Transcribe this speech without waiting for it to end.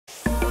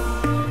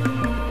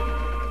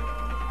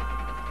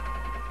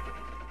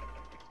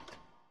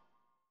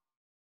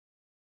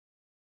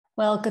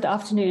Well, good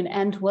afternoon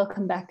and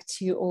welcome back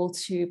to you all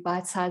to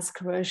Bite-Size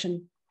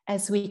Corrosion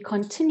as we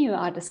continue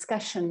our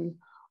discussion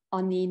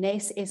on the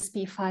NACE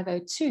SP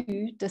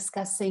 502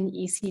 discussing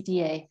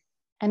ECDA.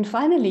 And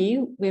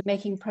finally, we're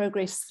making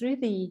progress through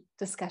the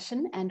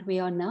discussion and we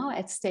are now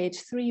at stage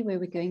 3 where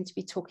we're going to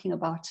be talking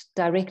about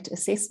direct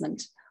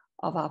assessment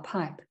of our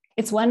pipe.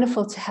 It's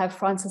wonderful to have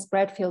Frances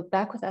Bradfield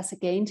back with us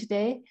again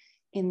today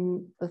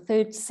in the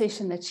third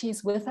session that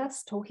she's with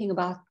us talking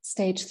about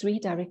stage 3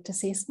 direct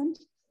assessment.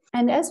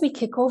 And as we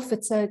kick off,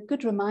 it's a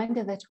good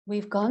reminder that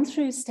we've gone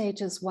through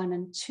stages 1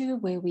 and 2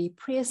 where we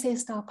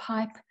pre-assessed our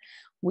pipe.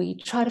 We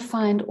try to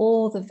find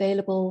all the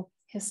available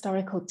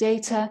historical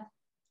data.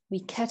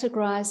 We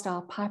categorized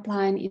our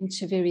pipeline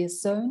into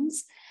various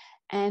zones.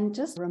 And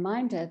just a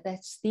reminder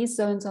that these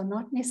zones are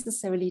not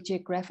necessarily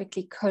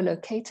geographically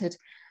co-located.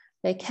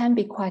 They can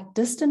be quite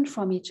distant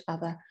from each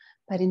other,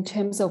 but in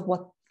terms of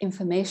what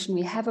information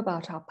we have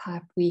about our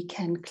pipe, we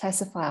can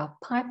classify our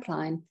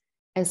pipeline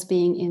as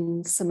being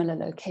in similar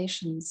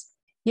locations.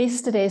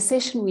 Yesterday's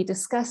session, we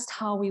discussed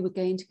how we were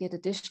going to get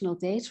additional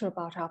data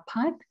about our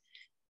pipe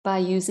by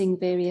using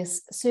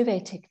various survey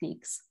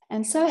techniques.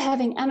 And so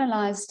having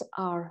analyzed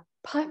our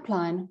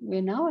pipeline,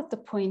 we're now at the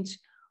point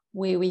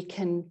where we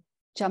can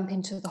jump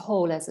into the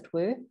hole, as it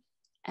were,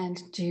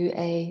 and do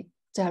a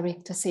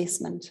direct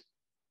assessment.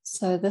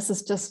 So this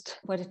is just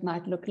what it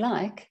might look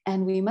like.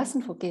 And we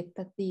mustn't forget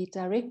that the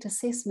direct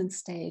assessment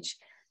stage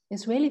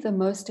is really the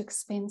most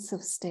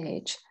expensive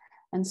stage.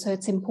 And so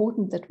it's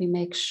important that we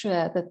make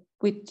sure that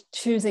we're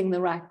choosing the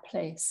right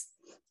place.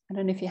 I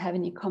don't know if you have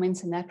any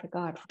comments in that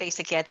regard.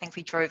 Basically, I think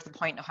we drove the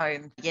point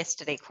home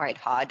yesterday quite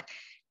hard.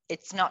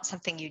 It's not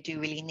something you do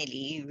willy-nilly.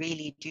 You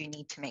really do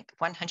need to make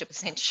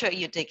 100% sure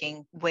you're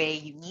digging where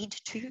you need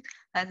to,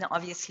 and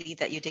obviously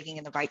that you're digging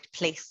in the right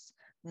place,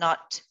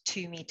 not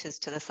 2 meters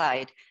to the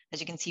side. As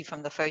you can see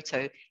from the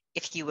photo,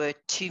 if you were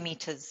 2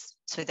 meters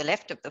to the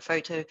left of the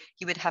photo,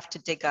 you would have to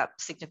dig up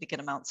significant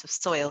amounts of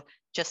soil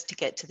just to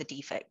get to the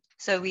defect.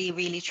 So we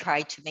really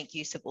try to make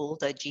use of all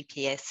the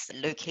GPS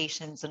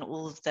locations and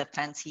all of the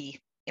fancy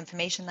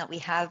information that we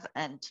have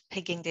and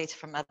pigging data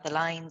from other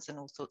lines and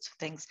all sorts of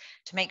things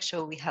to make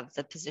sure we have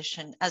the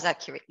position as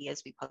accurately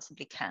as we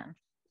possibly can.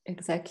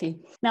 Exactly.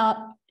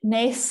 Now,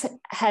 NACE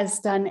has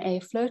done a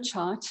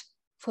flowchart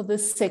for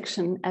this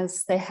section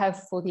as they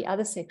have for the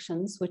other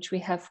sections, which we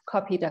have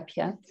copied up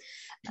here.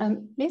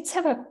 Let's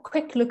have a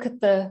quick look at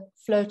the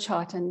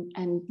flowchart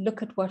and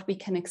look at what we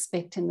can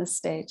expect in this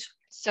stage.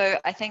 So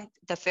I think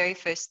the very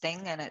first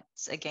thing, and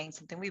it's again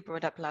something we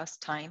brought up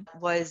last time,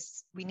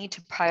 was we need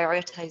to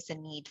prioritize the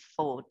need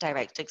for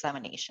direct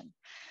examination.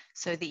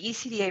 So the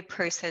ECDA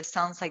process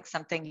sounds like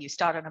something you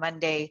start on a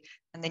Monday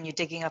and then you're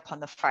digging up on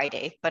the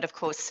Friday. But of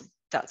course,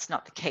 that's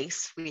not the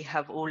case. We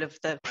have all of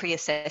the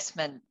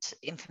pre-assessment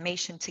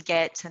information to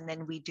get, and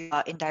then we do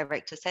our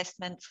indirect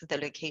assessment for the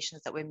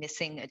locations that we're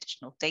missing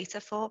additional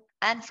data for.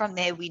 And from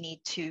there, we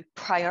need to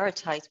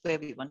prioritize where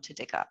we want to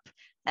dig up.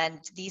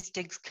 And these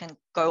digs can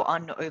go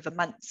on over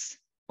months.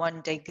 One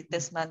dig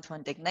this month,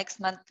 one dig next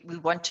month. We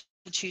want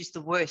to choose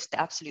the worst,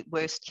 the absolute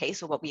worst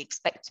case, or what we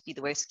expect to be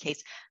the worst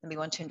case, and we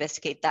want to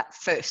investigate that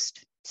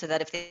first, so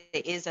that if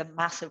there is a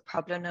massive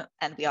problem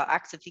and we are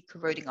actively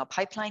corroding our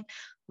pipeline,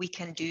 we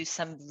can do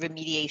some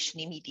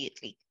remediation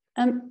immediately.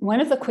 One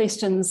of the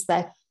questions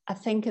that I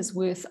think is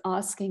worth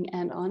asking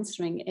and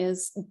answering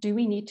is, do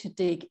we need to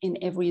dig in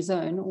every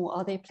zone, or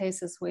are there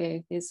places where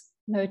there's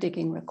no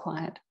digging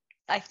required?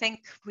 I think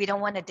we don't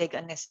want to dig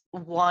in this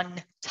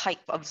one type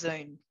of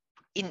zone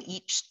in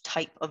each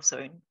type of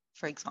zone,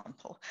 for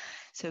example.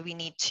 So we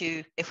need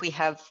to, if we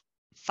have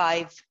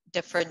 5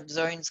 different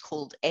zones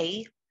called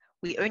A,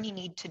 we only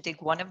need to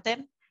dig one of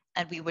them,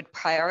 and we would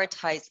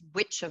prioritize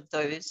which of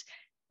those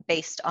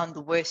based on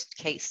the worst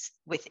case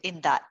within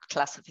that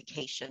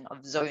classification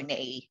of zone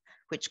A,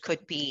 which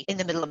could be in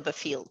the middle of a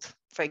field,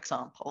 for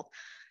example.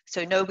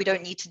 So no, we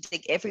don't need to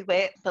dig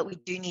everywhere, but we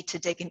do need to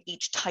dig in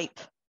each type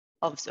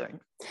of zone.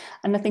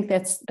 And I think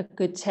that's a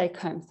good take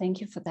home.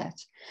 Thank you for that.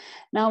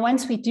 Now,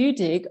 once we do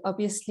dig,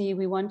 obviously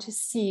we want to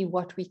see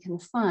what we can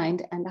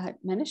find. And I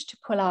managed to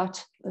pull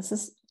out, this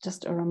is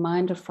just a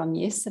reminder from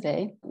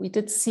yesterday. We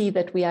did see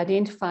that we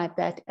identified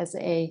that as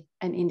an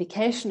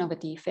indication of a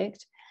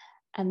defect.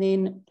 And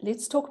then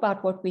let's talk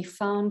about what we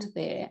found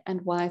there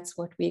and why it's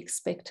what we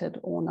expected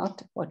or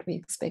not what we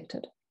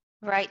expected.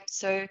 Right.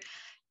 So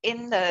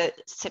in the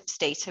SIPS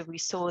data, we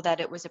saw that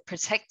it was a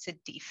protected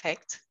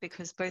defect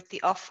because both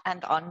the off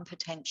and on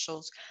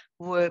potentials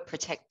were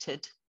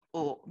protected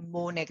or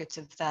more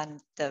negative than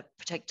the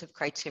protective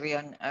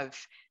criterion of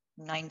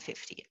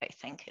 950, I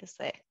think, is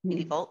the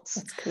millivolts.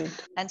 That's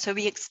correct. And so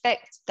we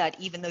expect that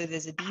even though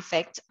there's a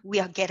defect, we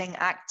are getting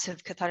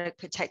active cathodic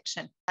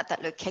protection at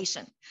that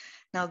location.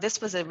 Now,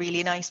 this was a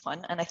really nice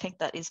one, and I think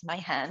that is my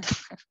hand.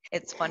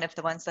 It's one of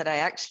the ones that I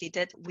actually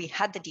did. We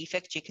had the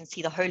defect. You can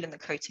see the hole in the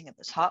coating at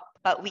the top,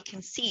 but we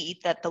can see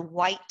that the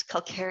white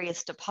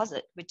calcareous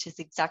deposit, which is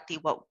exactly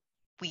what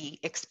we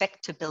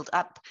expect to build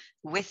up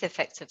with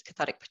effective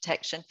cathodic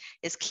protection,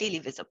 is clearly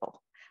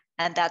visible.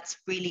 And that's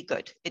really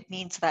good. It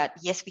means that,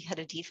 yes, we had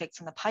a defect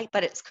in the pipe,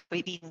 but it's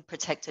being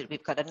protected.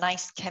 We've got a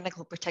nice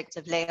chemical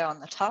protective layer on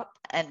the top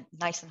and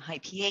nice and high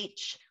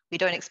pH. We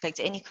don't expect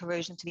any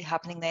corrosion to be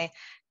happening there.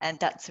 And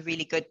that's a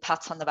really good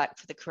pat on the back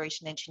for the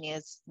corrosion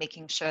engineers,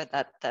 making sure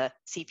that the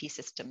CP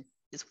system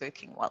is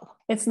working well.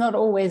 It's not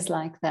always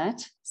like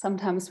that.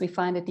 Sometimes we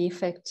find a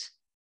defect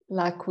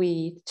like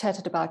we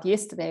chatted about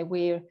yesterday,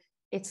 where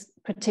it's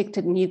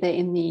protected neither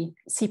in the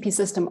CP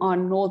system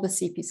on nor the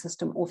CP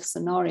system off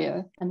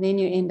scenario. And then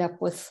you end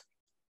up with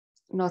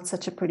not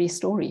such a pretty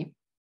story.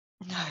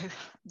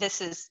 No,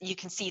 you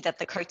can see that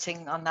the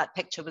coating on that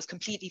picture was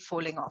completely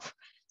falling off.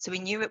 So we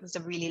knew it was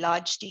a really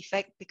large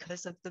defect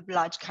because of the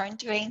large current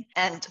drain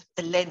and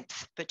the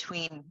length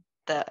between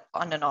the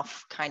on and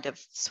off kind of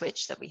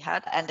switch that we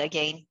had. And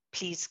again,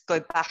 please go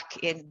back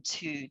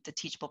into the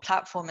Teachable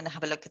platform and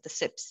have a look at the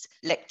SIPS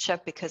lecture,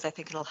 because I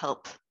think it'll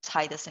help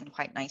tie this in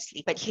quite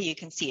nicely. But here you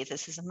can see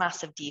this is a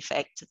massive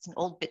defect. It's an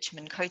old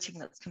bitumen coating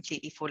that's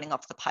completely falling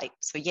off the pipe.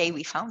 So yay,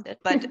 we found it,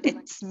 but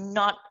it's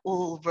not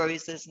all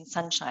roses and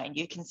sunshine.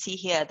 You can see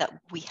here that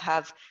we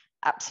have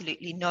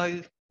absolutely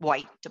no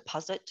white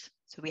deposit.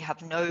 So we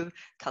have no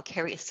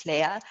calcareous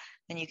layer,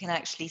 and you can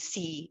actually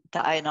see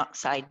the iron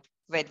oxide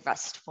red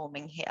rust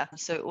forming here.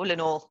 So all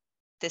in all,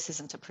 this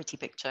isn't a pretty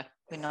picture.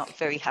 We're not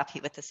very happy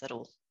with this at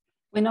all.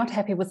 We're not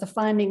happy with the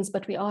findings,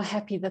 but we are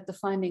happy that the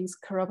findings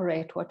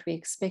corroborate what we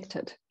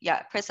expected.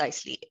 Yeah,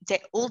 precisely.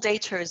 All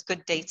data is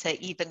good data,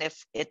 even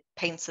if it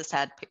paints a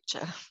sad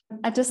picture.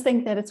 I just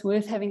think that it's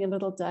worth having a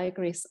little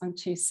digress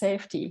onto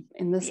safety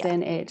in this day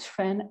and age.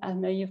 Fran, I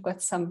know you've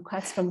got some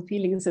quite strong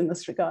feelings in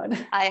this regard.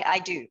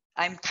 I do.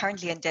 I'm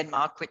currently in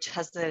Denmark, which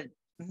has a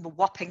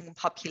whopping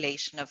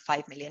population of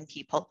 5 million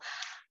people.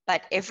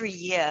 But every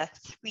year,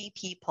 3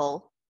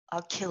 people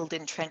are killed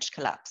in trench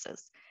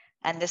collapses.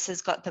 And this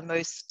has got the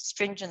most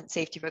stringent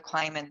safety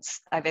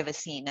requirements I've ever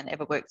seen and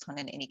ever worked on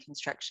in any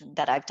construction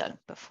that I've done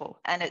before.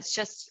 And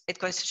it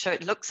goes to show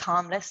it looks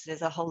harmless.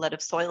 There's a whole lot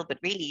of soil, but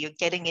really you're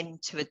getting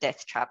into a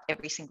death trap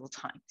every single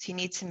time. So you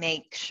need to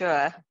make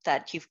sure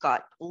that you've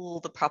got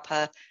all the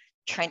proper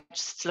trench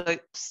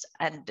slopes,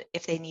 and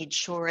if they need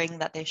shoring,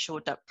 that they're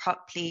shored up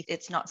properly.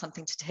 It's not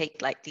something to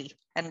take lightly.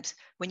 And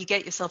when you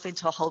get yourself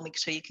into a hole, make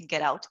sure you can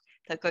get out.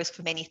 That goes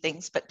for many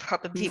things, but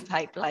probably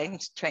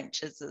pipelined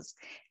trenches is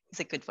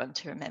a good one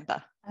to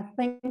remember. I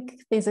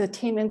think there's a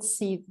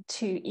tendency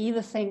to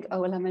either think,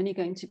 oh, well, I'm only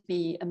going to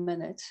be a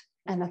minute.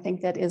 And I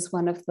think that is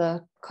one of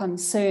the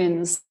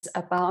concerns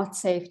about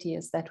safety,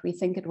 is that we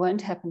think it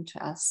won't happen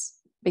to us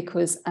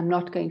because I'm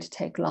not going to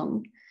take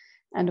long.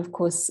 And of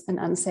course, an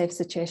unsafe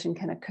situation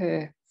can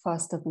occur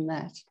faster than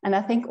that. And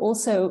I think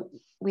also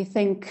we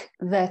think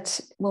that,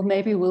 well,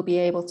 maybe we'll be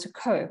able to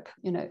cope.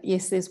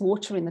 Yes, there's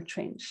water in the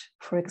trench,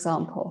 for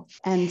example,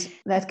 and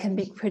that can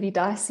be pretty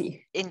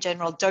dicey. In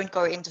general, don't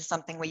go into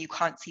something where you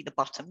can't see the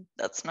bottom.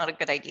 That's not a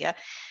good idea.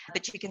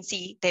 But you can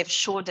see they've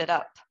shored it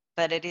up,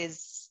 but it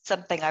is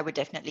something I would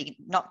definitely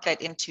not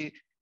get into,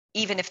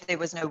 even if there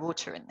was no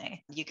water in there.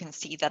 You can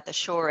see that the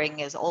shoring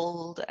is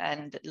old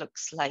and it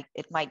looks like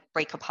it might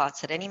break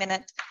apart at any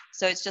minute.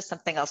 So it's just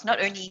something else.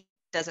 Not only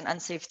does an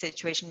unsafe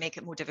situation make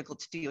it more difficult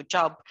to do your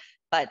job,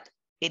 but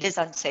it is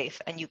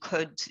unsafe and you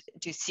could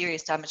do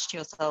serious damage to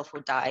yourself or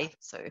die.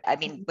 So, I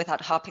mean,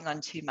 without harping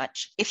on too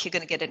much, if you're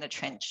going to get in a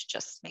trench,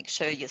 just make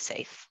sure you're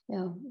safe.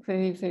 Yeah,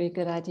 very, very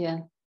good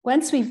idea.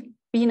 Once we've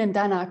been and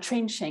done our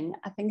trenching,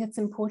 I think it's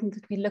important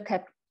that we look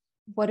at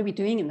what are we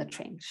doing in the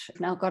trench?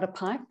 We've now got a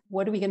pipe.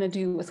 What are we going to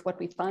do with what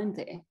we find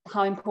there?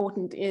 How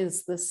important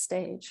is this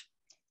stage?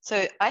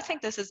 So I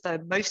think this is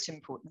the most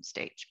important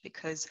stage,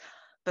 because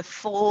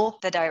before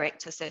the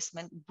direct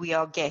assessment, we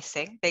are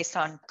guessing based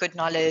on good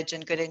knowledge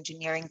and good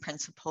engineering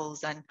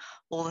principles and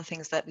all the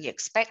things that we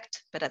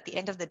expect. But at the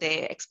end of the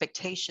day,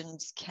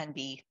 expectations can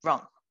be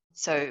wrong.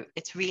 So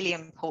it's really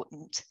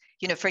important.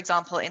 For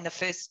example, in the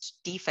first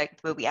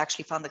defect where we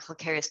actually found the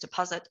calcareous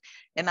deposit,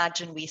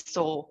 imagine we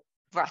saw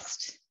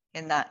rust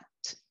in that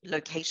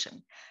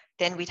location.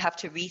 Then we'd have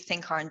to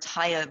rethink our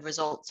entire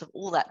results of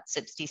all that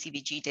SIPS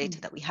DCVG data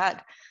that we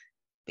had,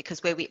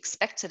 because where we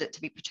expected it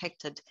to be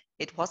protected,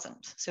 it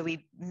wasn't. So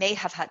we may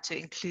have had to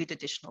include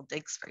additional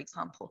digs, for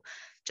example,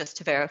 just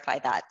to verify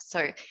that.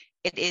 So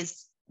it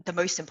is the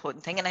most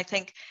important thing. And I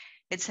think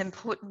it's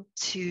important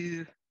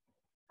to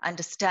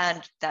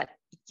understand that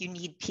you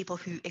need people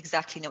who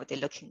exactly know what they're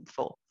looking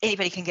for.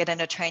 Anybody can get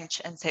in a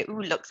trench and say, oh,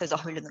 look, there's a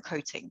hole in the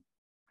coating.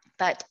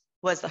 But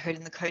was the hole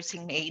in the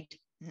coating made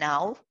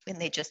now when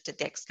they just did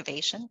the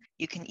excavation?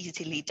 You can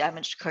easily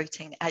damage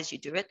coating as you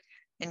do it,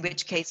 in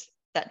which case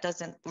that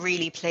doesn't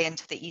really play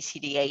into the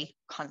ECDA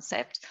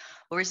concept.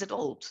 Or is it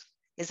old?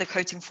 Is the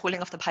coating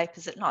falling off the pipe?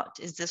 Is it not?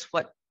 Is this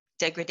what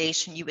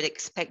degradation you would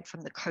expect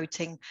from the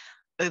coating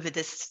over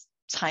this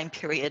time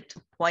period,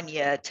 1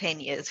 year, 10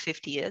 years,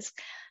 50 years,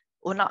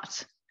 or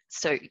not?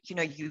 So,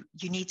 you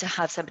need to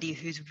have somebody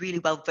who's really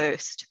well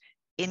versed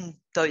in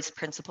those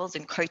principles,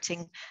 in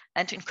coating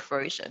and in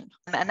corrosion.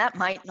 And that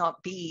might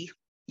not be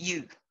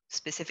you.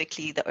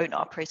 specifically the owner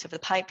operator of the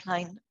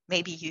pipeline.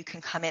 Maybe you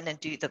can come in and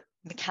do the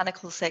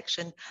mechanical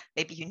section.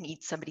 Maybe you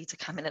need somebody to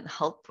come in and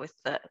help with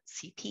the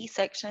CP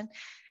section.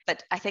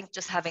 But I think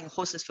just having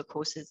horses for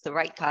courses, the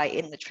right guy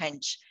in the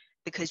trench,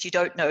 because you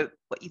don't know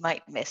what you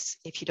might miss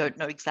if you don't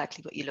know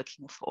exactly what you're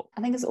looking for.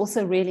 I think it's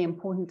also really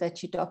important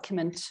that you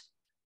document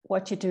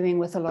what you're doing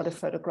with a lot of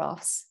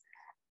photographs.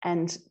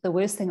 And the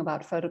worst thing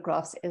about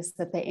photographs is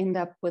that they end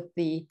up with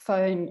the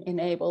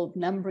phone-enabled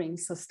numbering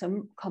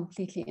system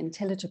completely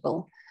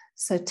intelligible.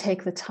 So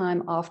take the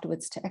time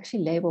afterwards to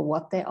actually label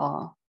what they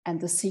are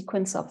and the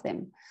sequence of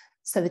them,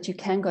 so that you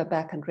can go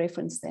back and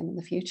reference them in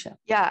the future.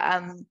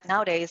 Yeah,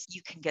 nowadays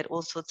you can get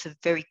all sorts of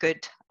very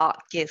good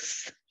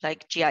ArcGIS,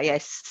 like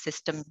GIS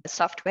system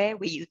software,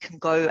 where you can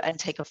go and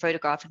take a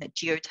photograph and it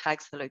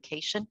geotags the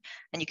location,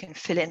 and you can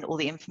fill in all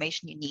the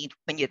information you need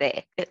when you're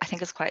there. I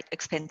think it's quite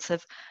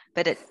expensive,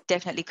 but it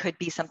definitely could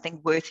be something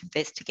worth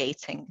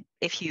investigating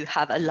if you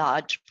have a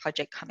large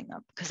project coming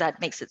up, because that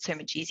makes it so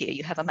much easier.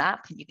 You have a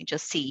map and you can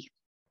just see,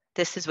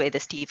 this is where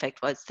this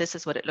defect was, this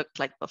is what it looked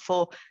like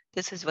before,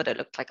 this is what it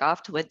looked like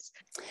afterwards.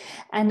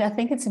 And I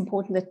think it's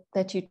important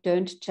that you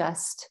don't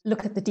just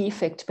look at the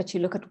defect, but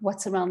you look at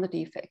what's around the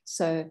defect.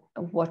 So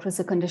what was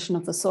the condition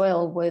of the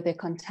soil? Were there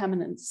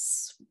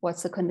contaminants?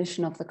 What's the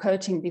condition of the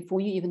coating before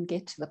you even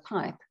get to the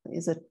pipe?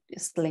 Is it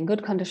still in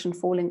good condition,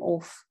 falling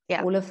off?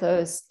 Yeah. All of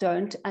those.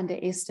 Don't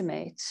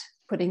underestimate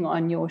putting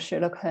on your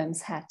Sherlock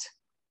Holmes hat.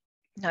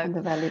 No. And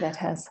the value that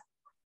has.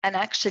 And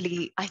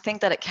actually, I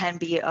think that it can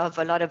be of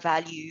a lot of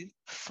value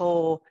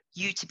for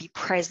you to be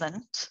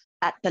present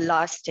at the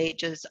last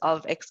stages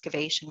of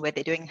excavation where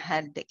they're doing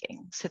hand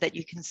digging, so that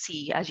you can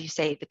see, as you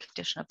say, the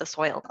condition of the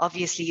soil.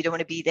 Obviously, you don't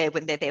want to be there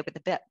when they're there with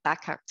the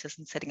back actors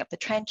and setting up the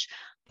trench.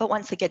 But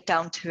once they get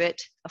down to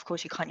it, of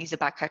course, you can't use a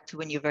back actor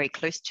when you're very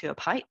close to a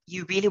pipe.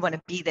 You really want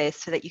to be there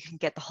so that you can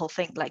get the whole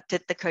thing. Like,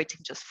 did the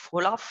coating just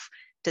fall off?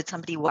 Did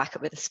somebody whack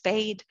it with a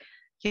spade?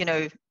 You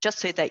know, just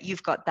so that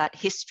you've got that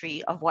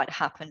history of what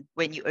happened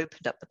when you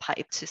opened up the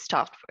pipe to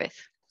start with.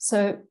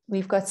 So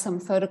we've got some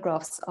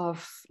photographs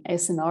of a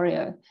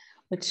scenario,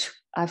 which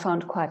I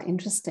found quite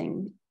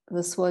interesting.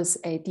 This was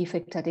a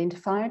defect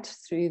identified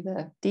through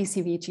the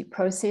DCVG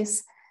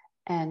process.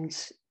 And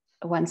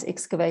once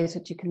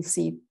excavated, you can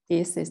see,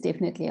 yes, there's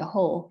definitely a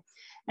hole.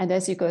 And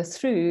as you go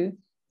through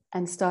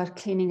and start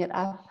cleaning it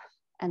up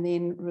and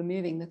then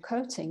removing the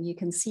coating, you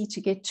can see,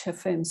 to get to a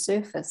firm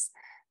surface,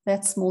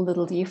 that small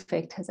little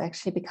defect has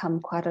actually become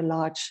quite a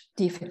large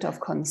defect of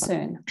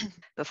concern.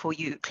 Before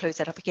you close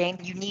that up again,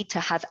 you need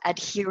to have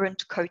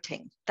adherent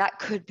coating. That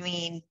could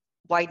mean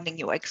widening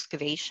your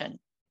excavation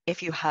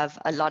if you have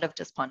a lot of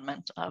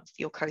despondent of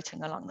your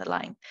coating along the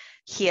line.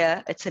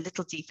 Here, it's a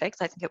little defect.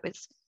 I think it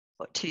was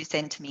 2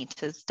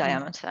 centimeters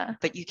diameter,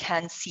 but you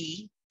can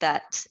see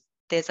that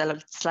there's a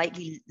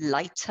slightly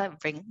lighter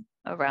ring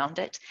around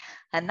it.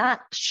 And that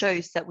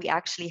shows that we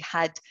actually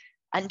had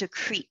under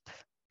creep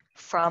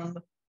from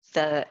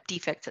the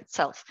defect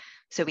itself.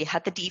 So we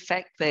had the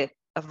defect where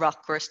a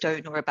rock or a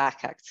stone or a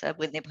back actor,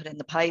 when they put in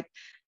the pipe,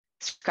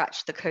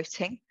 scratched the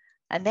coating,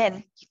 and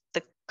then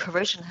the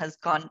corrosion has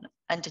gone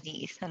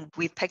underneath, and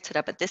we've picked it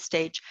up at this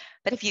stage.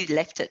 But if you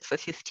left it for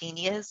 15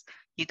 years,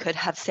 you could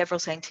have several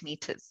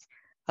centimeters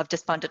of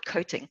despondent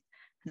coating.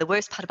 And the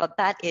worst part about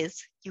that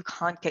is you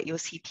can't get your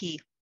CP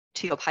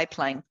to your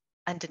pipeline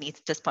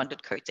underneath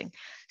despondent coating.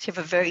 So you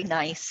have a very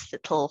nice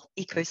little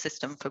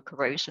ecosystem for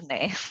corrosion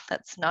there.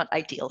 That's not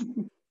ideal.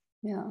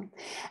 Yeah,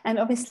 and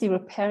obviously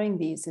repairing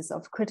these is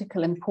of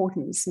critical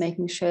importance,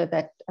 making sure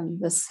that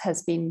this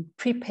has been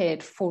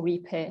prepared for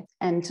repair,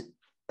 and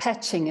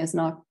patching is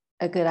not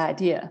a good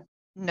idea.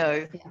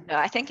 No,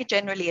 I think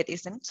generally it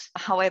isn't.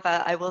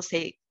 However, I will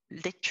say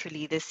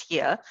literally this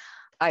year,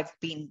 I've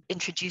been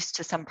introduced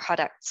to some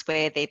products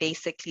where they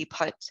basically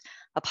put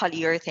a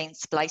polyurethane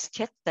splice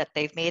kit that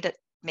they've made. It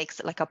makes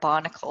it like a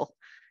barnacle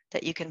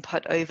that you can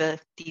put over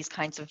these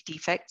kinds of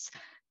defects.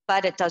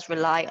 But it does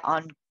rely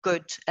on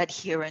good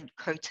adherent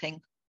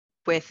coating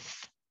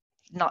with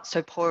not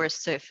so porous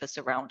surface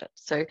around it.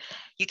 So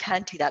you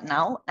can do that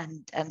now,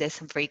 and there's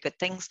some very good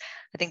things.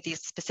 I think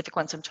these specific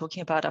ones I'm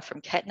talking about are from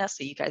Ketna,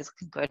 so you guys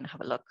can go and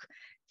have a look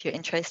if you're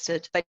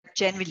interested. But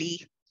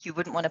generally, you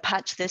wouldn't want to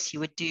patch this. You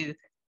would do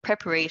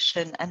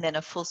preparation and then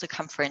a full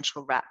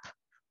circumferential wrap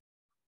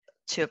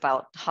to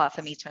about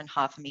 0.5 meter and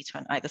 0.5 meter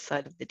on either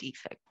side of the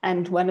defect.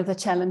 And one of the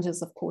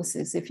challenges, of course,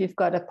 is if you've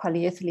got a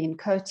polyethylene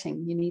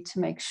coating, you need to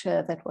make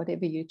sure that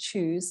whatever you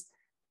choose,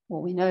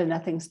 well, we know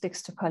nothing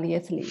sticks to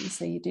polyethylene,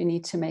 so you do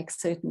need to make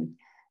certain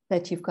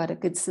that you've got a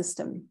good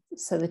system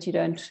so that you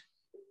don't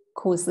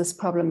cause this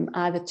problem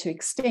either to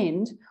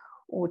extend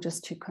or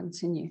just to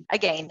continue.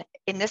 Again,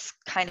 in this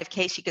kind of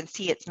case, you can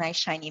see it's nice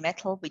shiny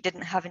metal. We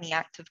didn't have any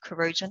active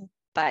corrosion,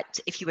 but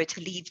if you were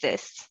to leave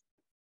this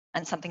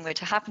and something were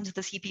to happen to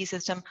the CP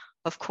system,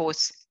 of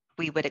course,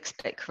 we would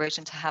expect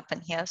corrosion to happen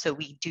here. So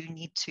we do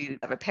need to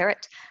repair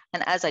it.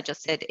 And as I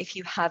just said, if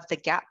you have the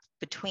gap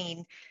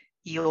between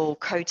your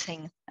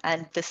coating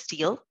and the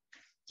steel,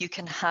 you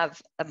can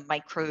have a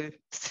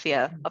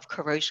microsphere of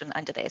corrosion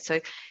under there. So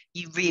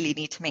you really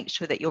need to make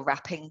sure that your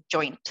wrapping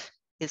joint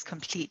is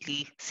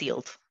completely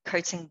sealed.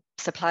 Coating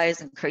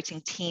suppliers and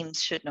coating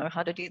teams should know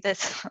how to do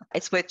this.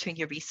 It's worth doing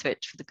your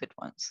research for the good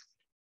ones.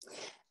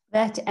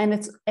 That, and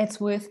it's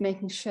worth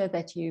making sure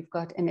that you've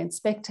got an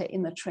inspector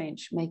in the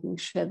trench, making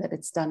sure that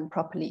it's done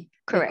properly.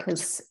 Correct.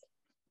 Because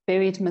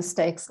buried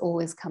mistakes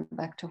always come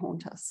back to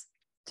haunt us.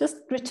 Just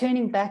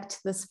returning back to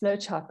this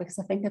flowchart, because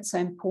I think it's so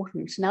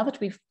important. Now that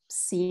we've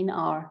seen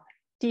our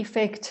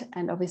defect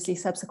and obviously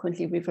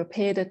subsequently we've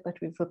repaired it, but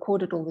we've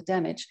recorded all the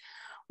damage,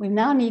 we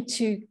now need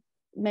to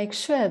make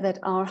sure that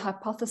our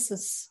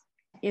hypothesis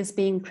is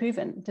being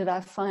proven. Did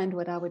I find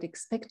what I would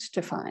expect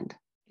to find?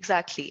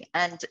 Exactly.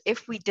 And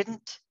if we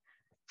didn't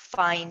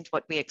find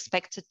what we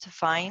expected to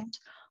find,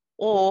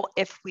 or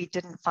if we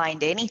didn't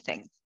find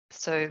anything,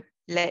 so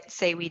let's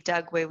say we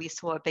dug where we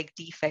saw a big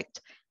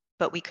defect,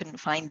 but we couldn't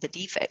find the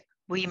defect,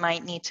 we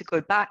might need to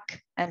go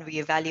back and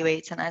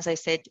reevaluate. And as I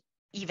said,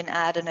 even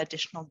add an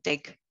additional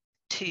dig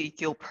to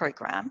your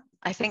program.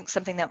 I think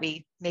something that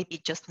we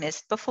maybe just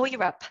missed: before you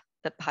wrap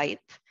the pipe,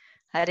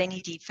 had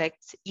any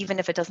defects, even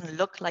if it doesn't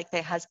look like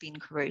there has been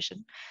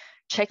corrosion,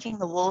 checking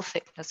the wall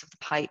thickness of the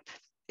pipe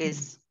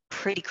is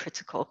pretty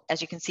critical.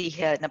 As you can see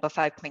here, number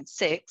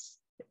 5.6,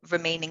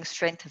 remaining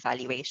strength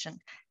evaluation.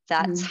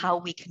 That's how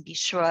we can be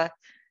sure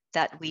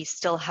that we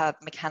still have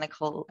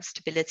mechanical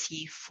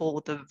stability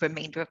for the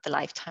remainder of the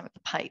lifetime of the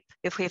pipe.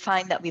 If we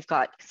find that we've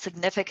got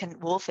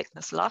significant wall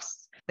thickness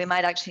loss, we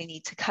might actually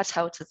need to cut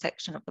out a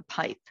section of the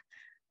pipe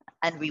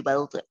and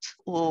re-weld it.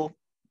 Or,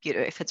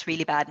 if it's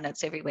really bad and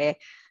it's everywhere,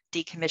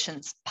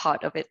 decommissions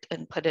part of it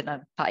and put in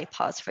a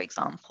bypass, for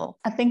example.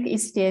 I think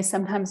ECDA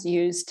sometimes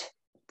used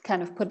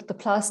kind of put the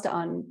plaster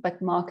on,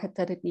 but market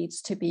that there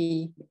needs to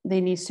be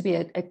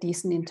a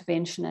decent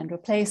intervention and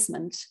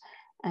replacement.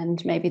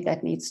 And maybe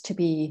that needs to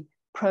be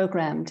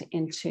programmed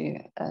into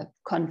a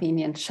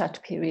convenient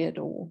shut period.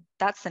 Or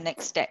that's the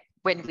next step.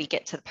 When we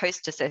get to the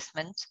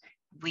post-assessment,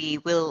 we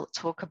will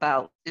talk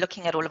about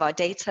looking at all of our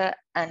data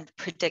and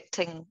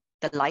predicting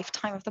the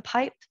lifetime of the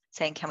pipe,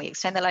 saying, can we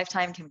extend the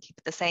lifetime? Can we keep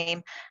it the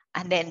same?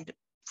 And then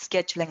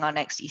scheduling our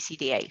next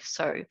ECDA.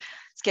 So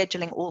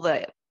scheduling all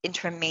the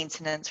interim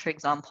maintenance, for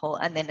example,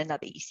 and then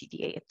another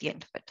ECDA at the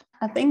end of it.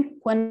 I think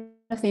one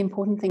of the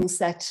important things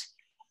that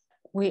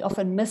we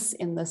often miss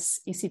in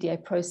this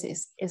ECDA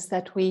process is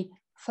that we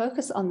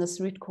focus on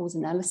this root cause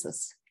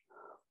analysis.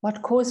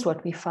 What caused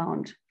what we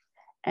found?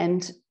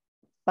 And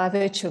by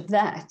virtue of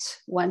that,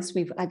 once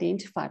we've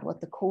identified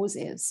what the cause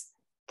is,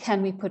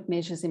 can we put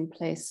measures in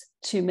place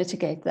to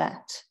mitigate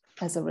that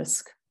as a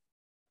risk?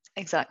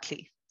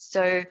 Exactly.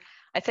 So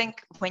I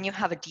think when you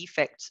have a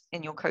defect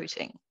in your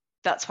coating,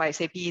 that's why I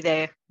say be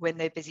there when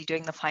they're busy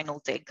doing the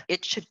final dig.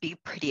 It should be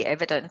pretty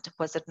evident.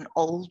 Was it an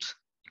old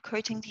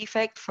coating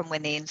defect from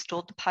when they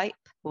installed the pipe?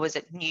 Or was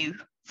it new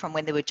from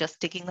when they were just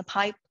digging the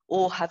pipe?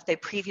 Or have they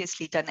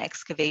previously done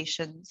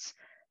excavations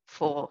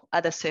for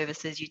other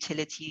services,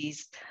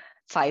 utilities,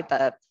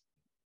 fiber,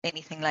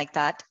 anything like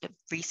that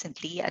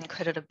recently? And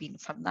could it have been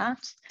from that?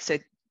 So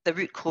the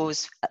root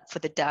cause for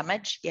the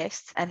damage,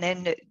 yes. And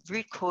then the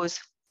root cause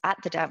at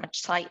the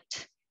damage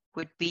site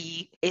would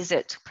be, is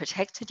it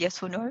protected,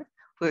 yes or no?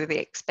 Were we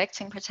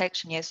expecting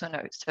protection, yes or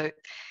no? So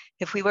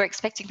if we were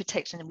expecting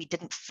protection and we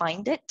didn't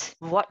find it,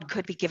 what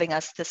could be giving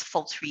us this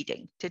false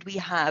reading? Did we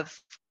have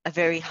a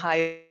very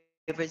high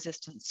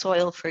resistant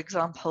soil, for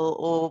example,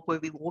 or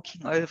were we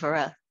walking over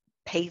a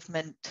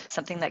pavement,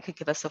 something that could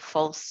give us a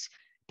false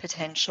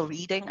potential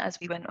reading as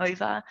we went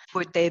over?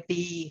 Would there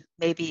be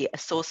maybe a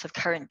source of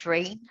current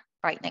drain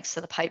right next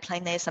to the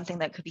pipeline there, something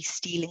that could be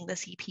stealing the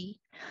CP?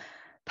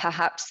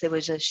 Perhaps there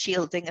was a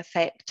shielding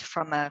effect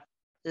from a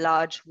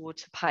large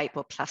water pipe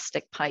or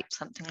plastic pipe,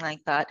 something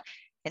like that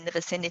in the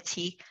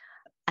vicinity.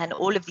 And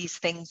all of these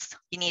things,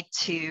 you need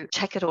to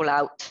check it all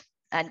out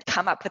and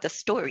come up with a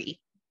story,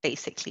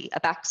 basically, a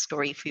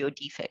backstory for your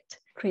defect.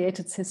 Create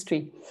its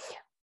history.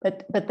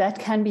 But that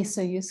can be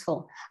so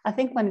useful. I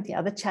think one of the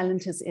other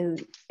challenges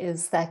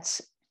is that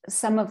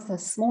some of the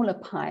smaller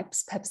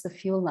pipes, perhaps the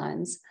fuel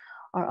lines,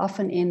 are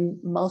often in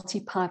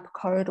multi-pipe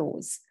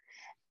corridors.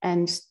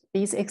 And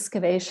these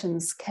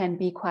excavations can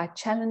be quite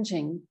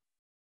challenging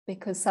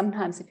because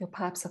sometimes if your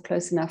pipes are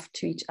close enough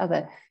to each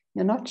other,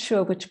 you're not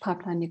sure which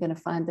pipeline you're going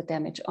to find the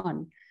damage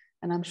on.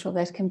 And I'm sure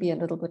that can be a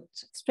little bit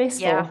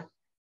stressful. Yeah,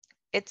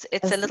 it's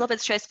a little bit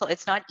stressful.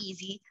 It's not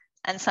easy.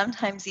 And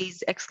sometimes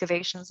these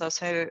excavations are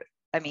so,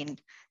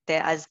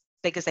 they're as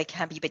big as they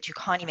can be, but you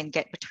can't even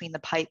get between the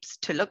pipes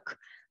to look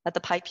at the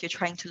pipe you're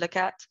trying to look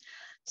at.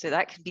 So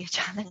that can be a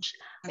challenge.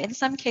 In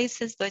some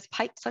cases, those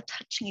pipes are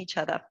touching each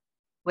other,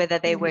 whether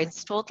they were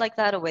installed like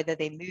that or whether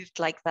they moved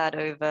like that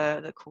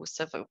over the course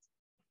of a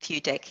few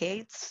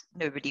decades.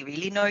 Nobody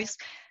really knows.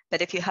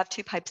 But if you have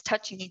two pipes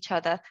touching each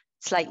other,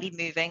 slightly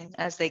moving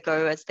as they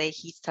go, as they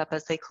heat up,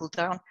 as they cool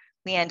down,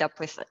 we end up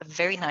with a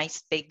very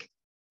nice big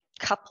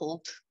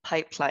coupled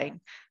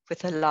pipeline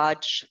with a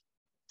large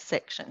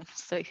section.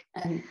 So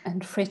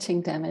and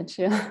fretting damage.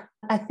 Yeah,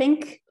 I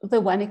think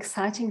the one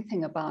exciting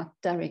thing about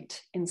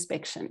direct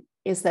inspection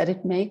is that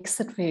it makes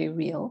it very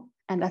real.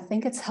 And I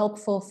think it's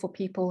helpful for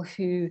people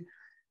who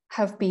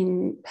have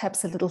been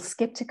perhaps a little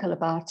skeptical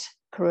about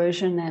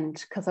corrosion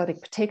and cathodic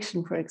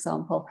protection, for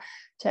example,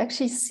 to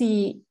actually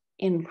see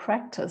in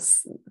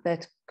practice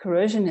that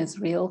corrosion is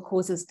real,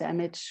 causes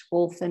damage,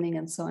 wall thinning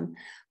and so on.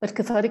 But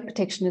cathodic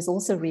protection is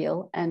also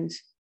real. And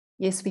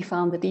yes, we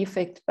found the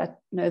defect, but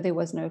no, there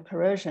was no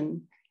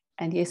corrosion.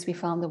 And yes, we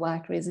found the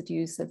white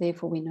residue. So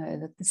therefore we know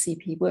that the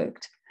CP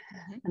worked.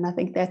 Mm-hmm. And I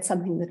think that's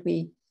something that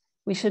we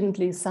shouldn't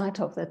lose sight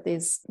of, that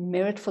there's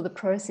merit for the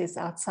process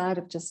outside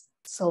of just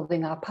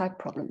solving our pipe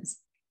problems.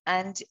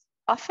 And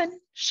often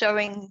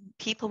showing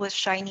people with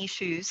shiny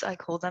shoes, I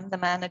call them, the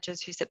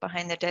managers who sit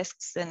behind their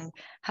desks and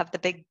have the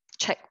big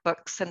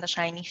checkbooks and the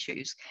shiny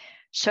shoes,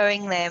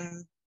 showing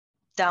them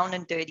down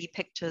and dirty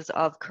pictures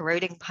of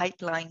corroding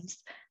pipelines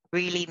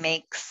really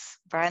makes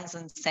brands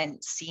and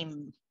scents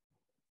seem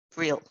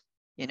real.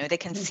 You know, they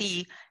can yes.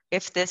 see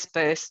if this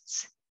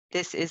bursts,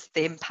 this is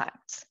the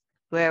impact.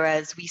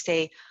 Whereas we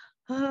say,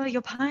 oh,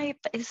 your pipe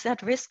is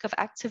at risk of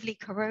actively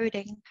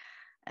corroding.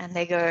 And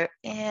they go,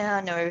 yeah,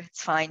 no,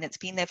 it's fine. It's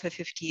been there for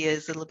 50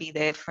 years. It'll be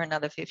there for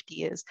another 50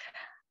 years.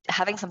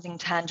 Having something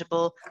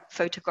tangible,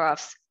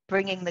 photographs,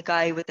 bringing the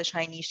guy with the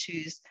shiny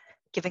shoes,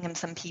 giving him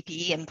some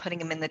PPE and putting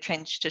him in the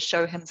trench to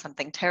show him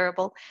something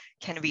terrible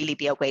can really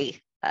be a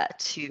way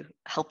to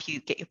help you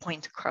get your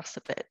point across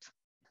a bit.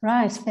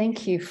 Right.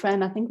 Thank you,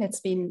 Fran. I think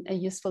that's been a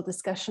useful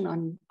discussion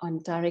on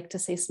direct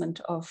assessment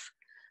of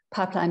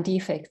pipeline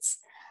defects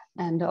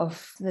and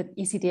of the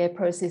ECDA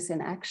process in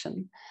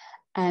action.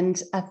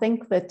 And I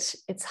think that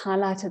it's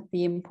highlighted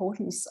the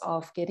importance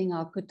of getting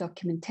our good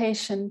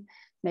documentation,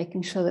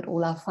 making sure that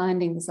all our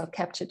findings are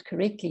captured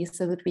correctly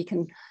so that we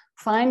can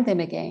find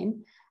them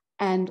again.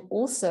 And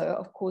also,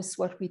 of course,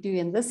 what we do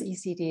in this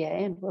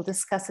ECDA, and we'll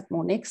discuss it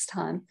more next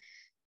time,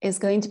 is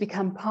going to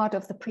become part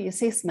of the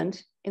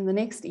pre-assessment in the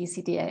next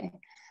ECDA.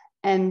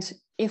 And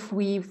if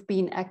we've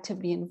been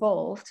actively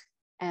involved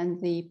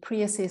and the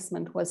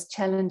pre-assessment was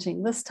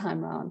challenging this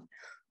time around,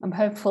 I'm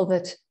hopeful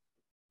that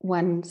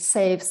one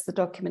saves the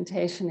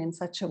documentation in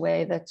such a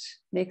way that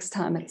next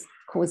time it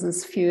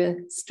causes fewer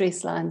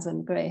stress lines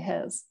and grey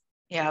hairs.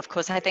 Yeah, of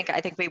course. I think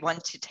we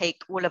want to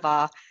take all of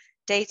our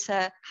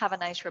data, have a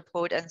nice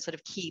report, and sort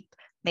of keep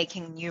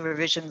making new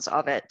revisions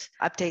of it,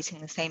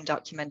 updating the same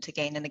document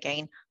again and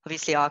again,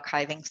 obviously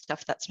archiving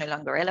stuff that's no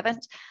longer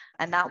relevant.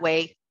 And that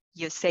way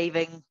you're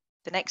saving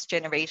the next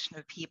generation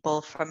of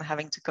people from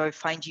having to go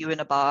find you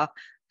in a bar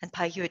and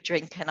buy you a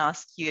drink and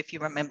ask you if you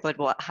remembered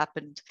what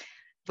happened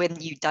when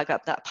you dug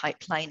up that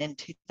pipeline in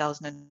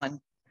 2001.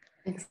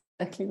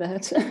 Exactly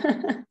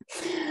that.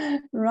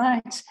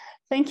 Right.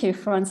 Thank you,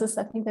 Frances.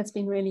 I think that's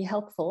been really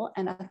helpful.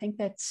 And I think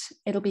that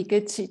it'll be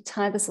good to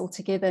tie this all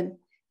together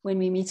when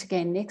we meet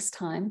again next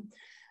time.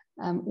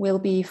 We'll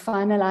be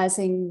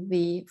finalizing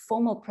the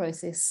formal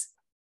process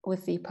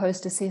with the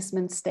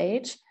post-assessment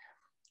stage.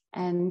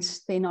 And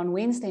then on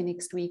Wednesday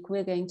next week,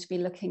 we're going to be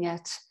looking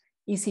at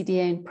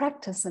ECDA in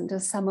practice and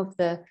just some of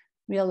the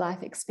real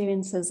life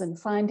experiences and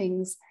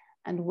findings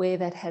and where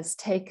that has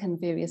taken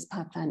various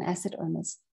pipeline asset owners.